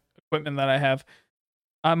my equipment that I have,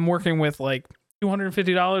 I'm working with like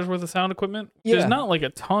 $250 worth of sound equipment. Which is not like a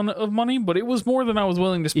ton of money, but it was more than I was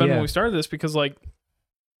willing to spend when we started this because like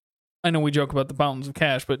I know we joke about the fountains of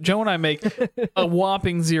cash, but Joe and I make a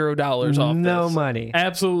whopping $0 off No this. money.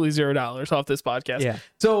 Absolutely $0 off this podcast. Yeah.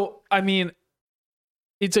 So, I mean,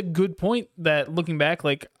 it's a good point that looking back,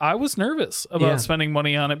 like I was nervous about spending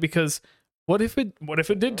money on it because what if it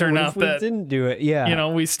did turn out that didn't do it? Yeah.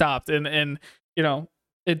 we stopped and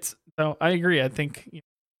it's so I agree. I think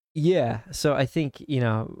Yeah. So I think,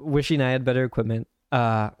 wishing I had better equipment,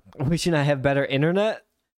 wishing I have better internet.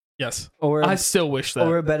 Yes. Or I still wish that.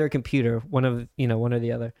 Or a better computer, one or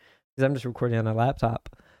the other. Because I'm just recording on a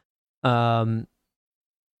laptop. And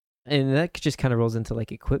that just kind of rolls into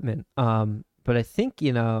like equipment. But I think,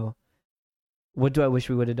 what do I wish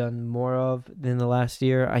we would have done more of than the last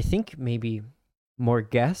year? I think maybe more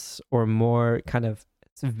guests or more kind of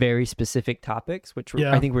very specific topics, which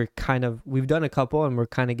I think we've done a couple and we're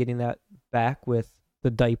kind of getting that back with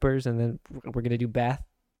the diapers, and then we're going to do bath.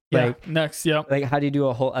 Next, yeah. Like, how do you do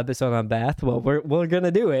a whole episode on bath? Well, we're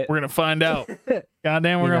gonna do it. We're gonna find out.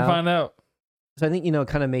 Goddamn, we're gonna find out. So I think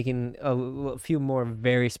kind of making a few more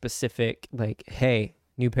very specific, like, hey,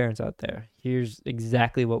 new parents out there, here's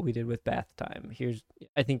exactly what we did with bath time.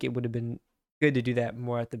 I think it would have been good to do that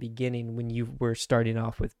more at the beginning when you were starting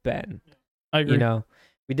off with Ben. I agree.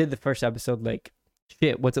 We did the first episode like,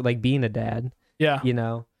 shit, what's it like being a dad? Yeah.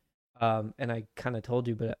 And I kind of told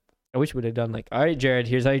you, but I wish we would have done like, all right, Jared,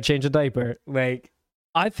 here's how you change a diaper. Like,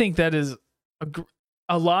 I think that is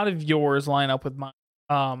a lot of yours line up with mine.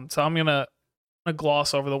 So I'm gonna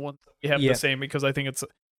gloss over the ones that we have the same because I think it's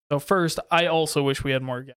so. First, I also wish we had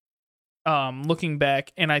more guests. Looking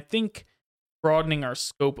back, and I think broadening our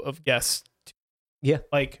scope of guests.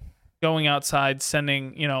 Like going outside,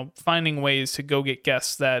 finding ways to go get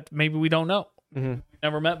guests that maybe we don't know, we've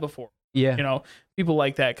never met before. People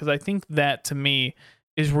like that, because I think that to me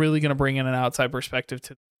is really going to bring in an outside perspective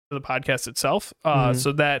to the podcast itself.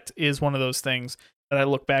 So that is one of those things that I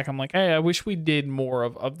look back, I'm like, hey, I wish we did more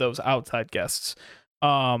of those outside guests.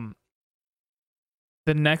 The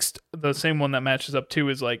same one that matches up too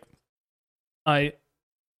is like, I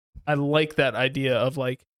like that idea of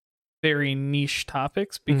like very niche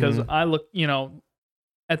topics, because I look,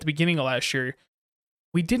 at the beginning of last year,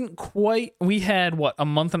 we had a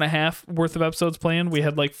month and a half worth of episodes planned. We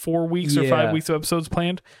had like 4 weeks or 5 weeks of episodes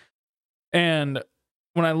planned. And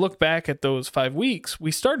when I look back at those 5 weeks,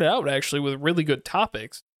 we started out actually with really good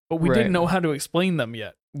topics, but we didn't know how to explain them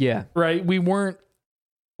yet. Yeah. Right. We weren't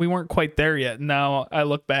quite there yet. Now I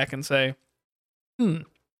look back and say,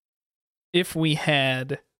 if we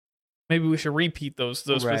had, maybe we should repeat those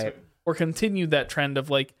or continue that trend of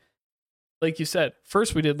like you said,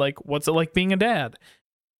 first we did like, what's it like being a dad?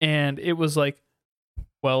 And it was like,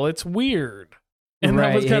 well, it's weird. And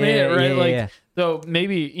that was kind of it, right? So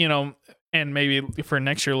maybe, and maybe for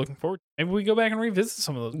next year looking forward, maybe we go back and revisit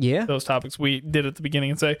some of those topics we did at the beginning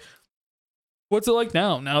and say, what's it like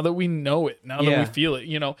now that we know it, now that we feel it,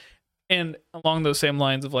 and along those same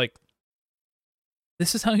lines of like,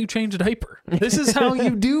 this is how you change a diaper. This is how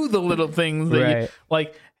you do the little things that you,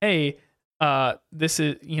 like, hey, this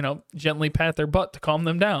is, gently pat their butt to calm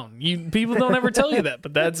them down. People don't ever tell you that,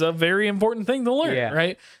 but that's a very important thing to learn,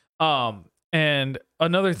 right? And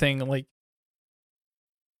another thing, like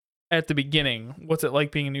at the beginning, what's it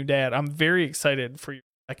like being a new dad? I'm very excited for your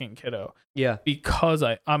second kiddo. Yeah. Because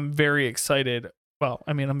I'm very excited. Well,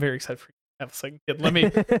 I mean, I'm very excited for you to have a second kid. Let me,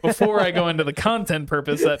 before I go into the content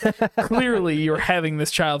purpose, that clearly you're having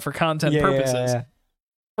this child for content purposes.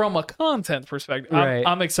 From a content perspective,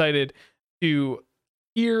 I'm excited to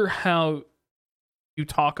hear how you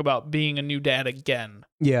talk about being a new dad again.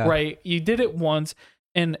 Yeah. Right? You did it once,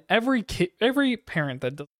 and every parent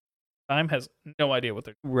that does time has no idea what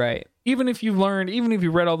they're doing. Right. Even if you've learned, even if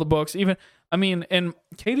you read all the books, and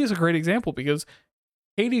Katie is a great example, because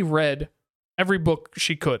Katie read every book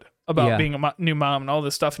she could about being a new mom and all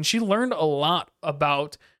this stuff, and she learned a lot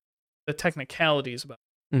about the technicalities about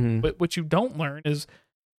it. But what you don't learn is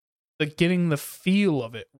the getting the feel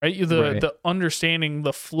of it, right? The understanding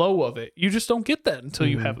the flow of it. You just don't get that until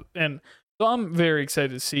you have it. And so I'm very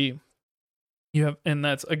excited to see you have, and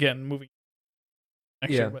that's again moving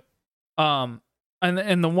next year. But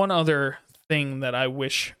and the one other thing that I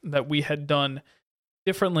wish that we had done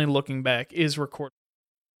differently looking back is record.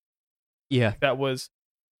 Yeah. That was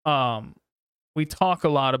we talk a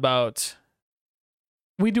lot about,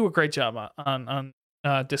 we do a great job on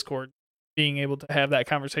Discord, being able to have that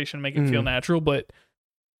conversation, make it feel natural. But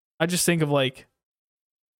I just think of like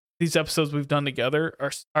these episodes we've done together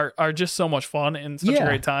are just so much fun and such a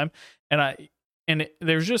great time. And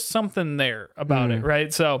there's just something there about it.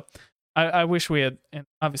 Right. So I wish we had, and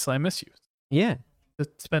obviously I miss you. Yeah. To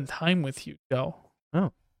spend time with you, Joe.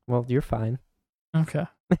 Oh, well, you're fine. Okay.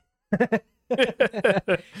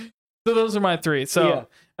 So those are my three. So,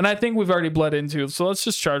 and I think we've already bled into. So let's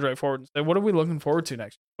just charge right forward and say, what are we looking forward to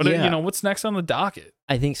next? What's next on the docket?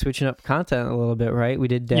 I think switching up content a little bit, right? We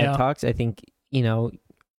did dad talks. I think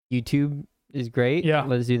YouTube is great. Yeah,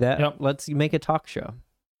 let's do that. Yep. Let's make a talk show.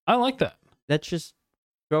 I like that. Let's just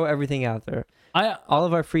throw everything out there. All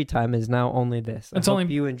of our free time is now only this. I hope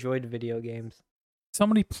you enjoyed video games.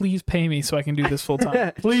 Somebody please pay me so I can do this full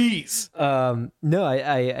time. Please. No,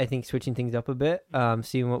 I think switching things up a bit,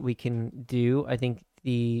 seeing what we can do. I think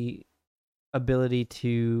the ability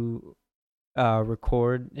to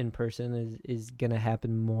record in person is gonna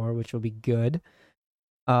happen more, which will be good.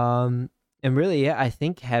 And really, I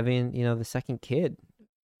think having the second kid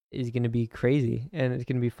is gonna be crazy, and it's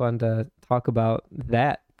gonna be fun to talk about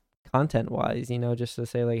that content wise. Just to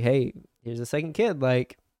say like, hey, here's a second kid,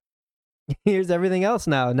 like. Here's everything else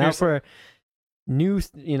now. Now for new,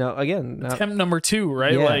 again. Attempt number 2,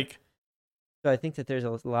 right? Yeah. Like, so I think that there's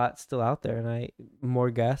a lot still out there, and more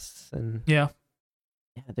guests, and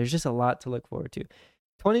there's just a lot to look forward to.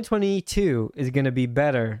 2022 is going to be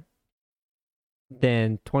better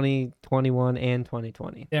than 2021 and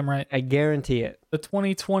 2020. Damn right. I guarantee it. The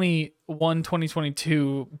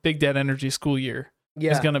 2021-2022 Big Dad Energy school year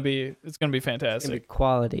is going to be fantastic. It's going to be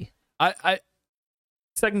quality.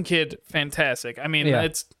 Second kid, fantastic. I mean,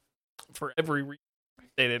 it's for every reason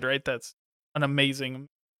stated, right? That's an amazing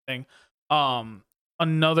thing.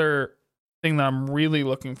 another thing that I'm really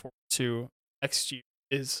looking forward to next year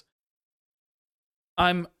is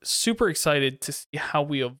I'm super excited to see how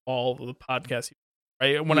we evolve the podcast.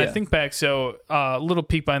 Right. When I think back, so a little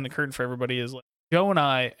peek behind the curtain for everybody is like Joe and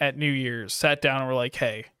I at New Year's sat down and were like,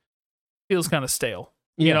 hey, feels kind of stale.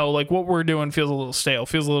 You know, like what we're doing feels a little stale,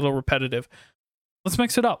 feels a little repetitive. Let's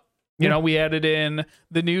mix it up. You know, we added in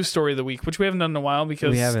the news story of the week, which we haven't done in a while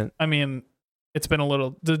because we haven't. I mean,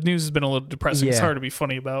 the news has been a little depressing. It's hard to be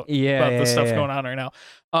funny about the stuff going on right now.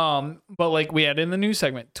 But like we added in the news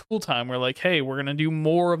segment, Tool Time. We're like, hey, we're gonna do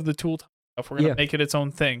more of the Tool Time stuff. We're gonna make it its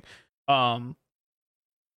own thing.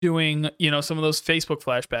 Doing, you know, some of those Facebook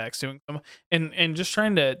flashbacks, doing some and just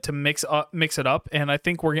trying to mix it up. And I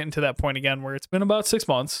think we're getting to that point again where it's been about 6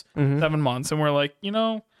 months, 7 months, and we're like, you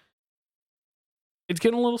know, it's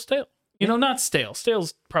getting a little stale. You know, not stale.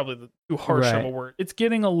 Stale's probably the too harsh of a word. It's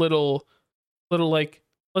getting a little like,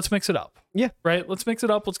 let's mix it up. Yeah. Right? Let's mix it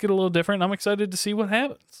up. Let's get a little different. I'm excited to see what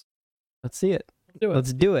happens. Let's see it.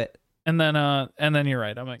 Let's do it. And then you're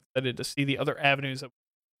right. I'm excited to see the other avenues of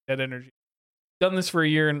that energy. Done this for a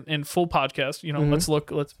year in full podcast. You know, let's maybe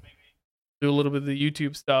do a little bit of the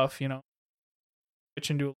YouTube stuff, you know, Twitch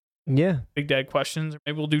and do Big Dad questions, or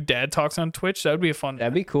maybe we'll do dad talks on Twitch. That would be a fun.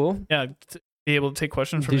 That'd be cool. Yeah. Be able to take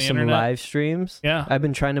questions from do the some internet. Live streams. Yeah. I've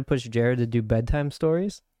been trying to push Jared to do bedtime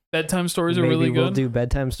stories. Bedtime stories maybe are really good. We'll do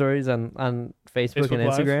bedtime stories on Facebook and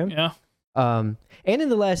Instagram. Live. Yeah. And in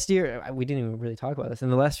the last year, we didn't even really talk about this.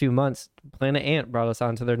 In the last few months, Planet Ant brought us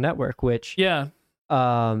onto their network, which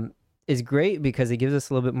is great because it gives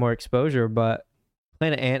us a little bit more exposure. But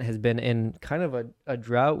Planet Ant has been in kind of a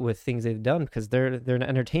drought with things they've done because they're an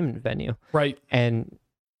entertainment venue, right? And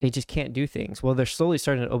they just can't do things. Well, they're slowly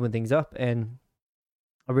starting to open things up, and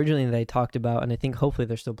originally they talked about, and I think hopefully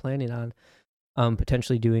they're still planning on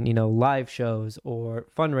potentially doing, you know, live shows or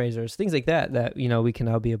fundraisers, things like that, you know, we can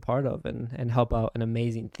now be a part of and help out an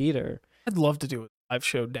amazing theater. I'd love to do a live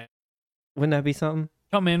show, Dan. Wouldn't that be something?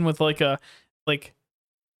 Come in with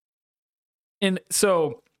and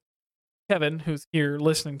so Kevin, who's here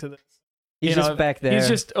listening to this, he's just back there. He's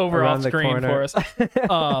just over off screen for us.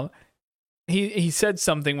 He said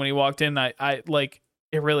something when he walked in. I like,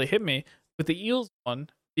 it really hit me with the Eels one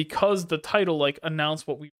because the title like announced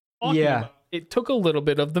what we were talking about. It took a little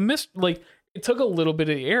bit of the it took a little bit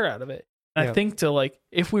of the air out of it. And I think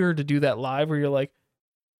if we were to do that live where you're like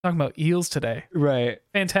talking about Eels today, right?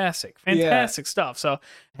 Fantastic stuff. So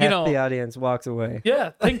half the audience walks away.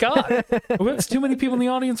 Yeah, thank God. There's too many people in the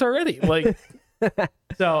audience already. Like,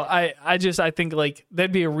 so I think like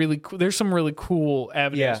that'd be a really cool. There's some really cool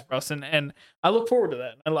avenues for us, and I look forward to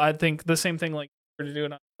that. I think the same thing like we're to do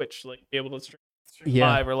it on Twitch, like be able to stream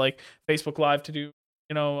live, or like Facebook Live to do,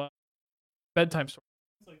 you know, bedtime stories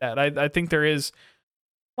like that. I think there is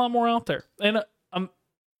a lot more out there, and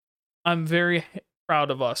I'm very proud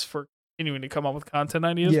of us for continuing to come up with content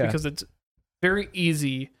ideas because it's very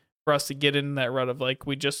easy for us to get in that rut of like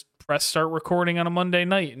we just press start recording on a Monday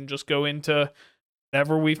night and just go into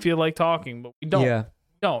whatever we feel like talking, but we don't.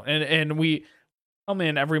 And we come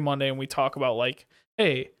in every Monday and we talk about like,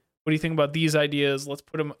 hey, what do you think about these ideas? Let's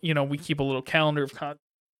put them, you know, we keep a little calendar of content,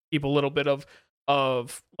 keep a little bit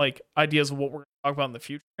of like ideas of what we're going to talk about in the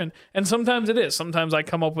future. And sometimes it is. Sometimes I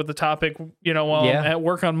come up with the topic, you know, while I'm at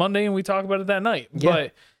work on Monday and we talk about it that night. Yeah.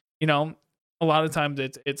 But, you know, a lot of times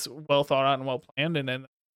it's well thought out and well planned. And then,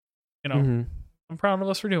 you know, I'm proud of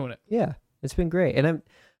us for doing it. Yeah, it's been great. And I'm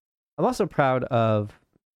also proud of,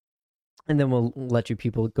 and then we'll let you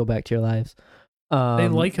people go back to your lives. They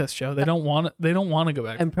like us, Joe. They don't want to go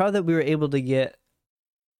back. I'm proud that we were able to get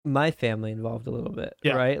my family involved a little bit,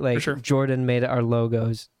 right? Like, for sure. Jordan made our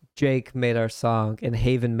logos, Jake made our song, and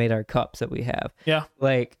Haven made our cups that we have. Yeah.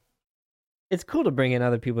 Like, it's cool to bring in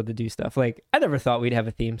other people to do stuff. Like, I never thought we'd have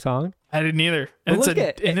a theme song. I didn't either. And it's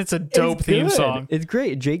a dope theme song. It's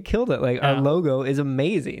great. Jake killed it. Like, our logo is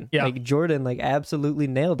amazing. Yeah. Like, Jordan, like, absolutely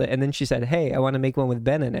nailed it. And then she said, hey, I want to make one with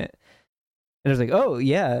Ben in it. And I was like, oh,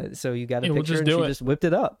 yeah. So you got a picture, and she just whipped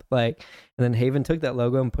it up. Like, and then Haven took that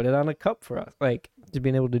logo and put it on a cup for us. Like, just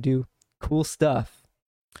being able to do cool stuff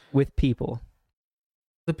with people.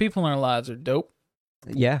 The people in our lives are dope.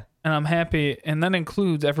 Yeah. And I'm happy. And that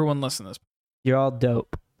includes everyone listening to this. You're all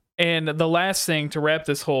dope. And the last thing to wrap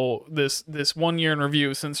this whole, this 1 year in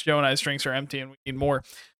review, since Joe and I's drinks are empty and we need more,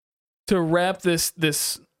 to wrap this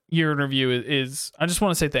year in review is I just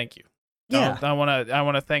want to say thank you. Yeah. I want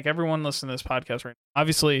to thank everyone listening to this podcast right now.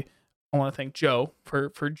 Obviously, I want to thank Joe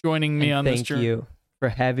for joining me on this journey. Thank you for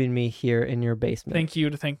having me here in your basement. Thank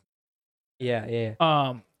you to thank. Yeah.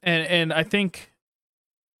 And I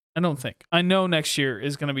know next year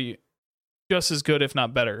is going to be just as good, if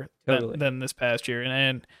not better, Totally. than this past year.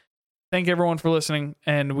 And thank everyone for listening.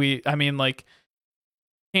 And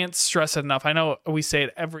can't stress it enough. I know we say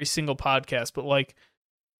it every single podcast, but like,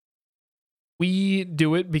 we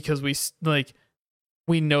do it because we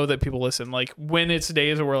know that people listen. Like, when it's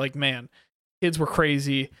days where we're like, man, kids were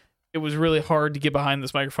crazy, it was really hard to get behind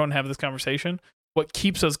this microphone and have this conversation. What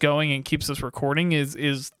keeps us going and keeps us recording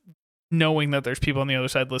is knowing that there's people on the other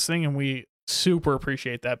side listening, and we super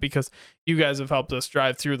appreciate that because you guys have helped us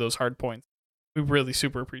drive through those hard points. We really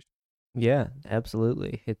super appreciate it. Yeah,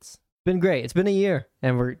 absolutely. It's been great. It's been a year,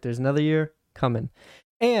 and there's another year coming.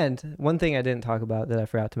 And one thing I didn't talk about that I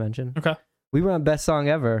forgot to mention. Okay. We were on Best Song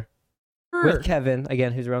Ever Sure. with Kevin,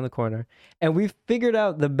 again, who's around the corner. And we figured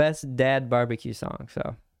out the best dad barbecue song.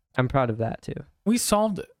 So I'm proud of that, too. We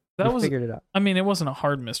solved it. We figured it out. I mean, it wasn't a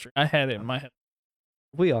hard mystery. I had it in my head.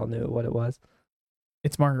 We all knew what it was.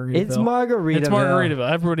 It's Margaritaville. It's Margaritaville. It's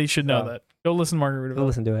Margaritaville. Everybody should know that. Go listen to Margaritaville. Go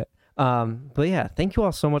listen to it. But yeah, thank you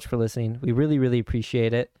all so much for listening. We really, really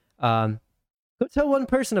appreciate it. Go tell one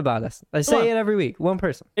person about us. I say it every week. One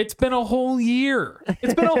person. It's been a whole year.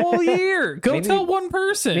 It's been a whole year. Go tell one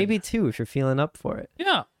person. Maybe two if you're feeling up for it.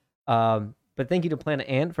 Yeah. But thank you to Planet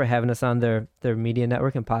Ant for having us on their media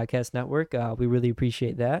network and podcast network. We really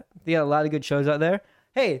appreciate that. They got a lot of good shows out there.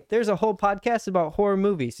 Hey, there's a whole podcast about horror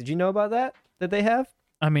movies. Did you know about that they have?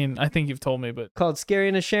 I mean, I think you've told me, but called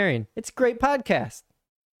Scaring and Sharing. It's a great podcast.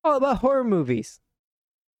 All about horror movies.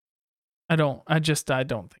 I don't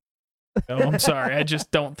think. No, I'm sorry. I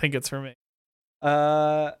just don't think it's for me.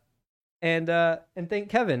 And thank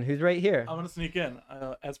Kevin, who's right here. I'm gonna sneak in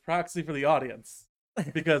as proxy for the audience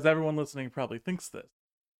because everyone listening probably thinks this,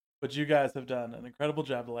 but you guys have done an incredible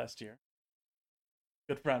job the last year.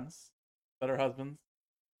 Good friends, better husbands,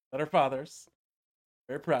 better fathers.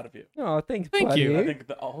 Very proud of you. Oh, thanks, Thank buddy. you. I think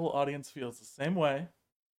the whole audience feels the same way.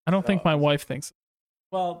 I don't think my wife thinks.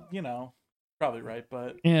 Well, probably right,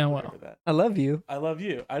 but Yeah, whatever well. that. I love you. I love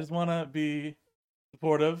you. I just want to be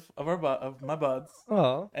supportive of my buds,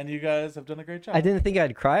 Oh, and you guys have done a great job. I didn't think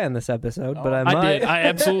I'd cry on this episode, but Oh, I I might. did. I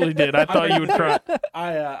absolutely did. I thought you would cry.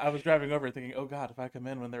 I was driving over thinking, oh God, if I come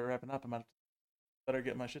in when they're wrapping up, I better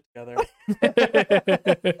get my shit together.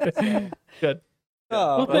 Good.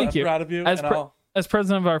 Oh, Well, But thank I'm you. proud of you. As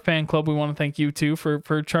president of our fan club, we want to thank you too for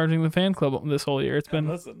charging the fan club this whole year. It's And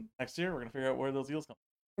been. listen, next year we're gonna figure out where those eels come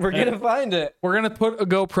we're gonna find it. We're gonna put a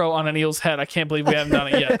GoPro on an eel's head. I can't believe we haven't done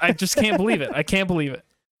it yet. I just can't believe it. I can't believe it.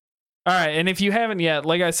 All right, and if you haven't yet,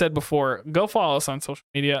 like I said before, go follow us on social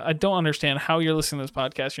media. I don't understand how you're listening to this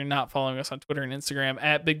podcast. You're not following us on Twitter and Instagram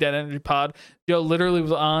at Big Dad Energy Pod. Joe literally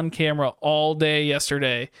was on camera all day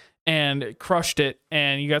yesterday and crushed it.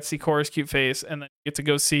 And you got to see Cora's cute face, and then you get to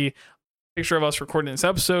go see a picture of us recording this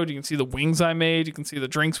episode. You can see the wings I made. You can see the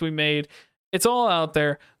drinks we made. It's all out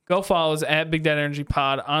there. Go follow us at Big Dad Energy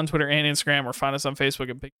Pod on Twitter and Instagram, or find us on Facebook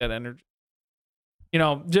at Big Dad Energy.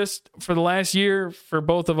 Just for the last year, for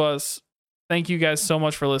both of us, thank you guys so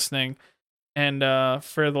much for listening. And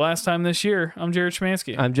for the last time this year, I'm Jared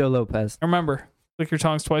Schmansky. I'm Joe Lopez. Remember, click your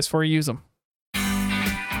tongs twice before you use them.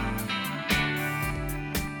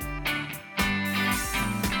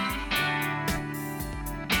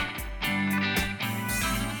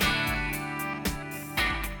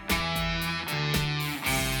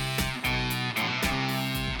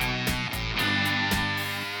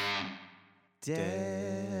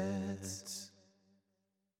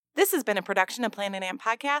 This has been a production of Planet Ant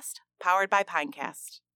Podcast, powered by Pinecast.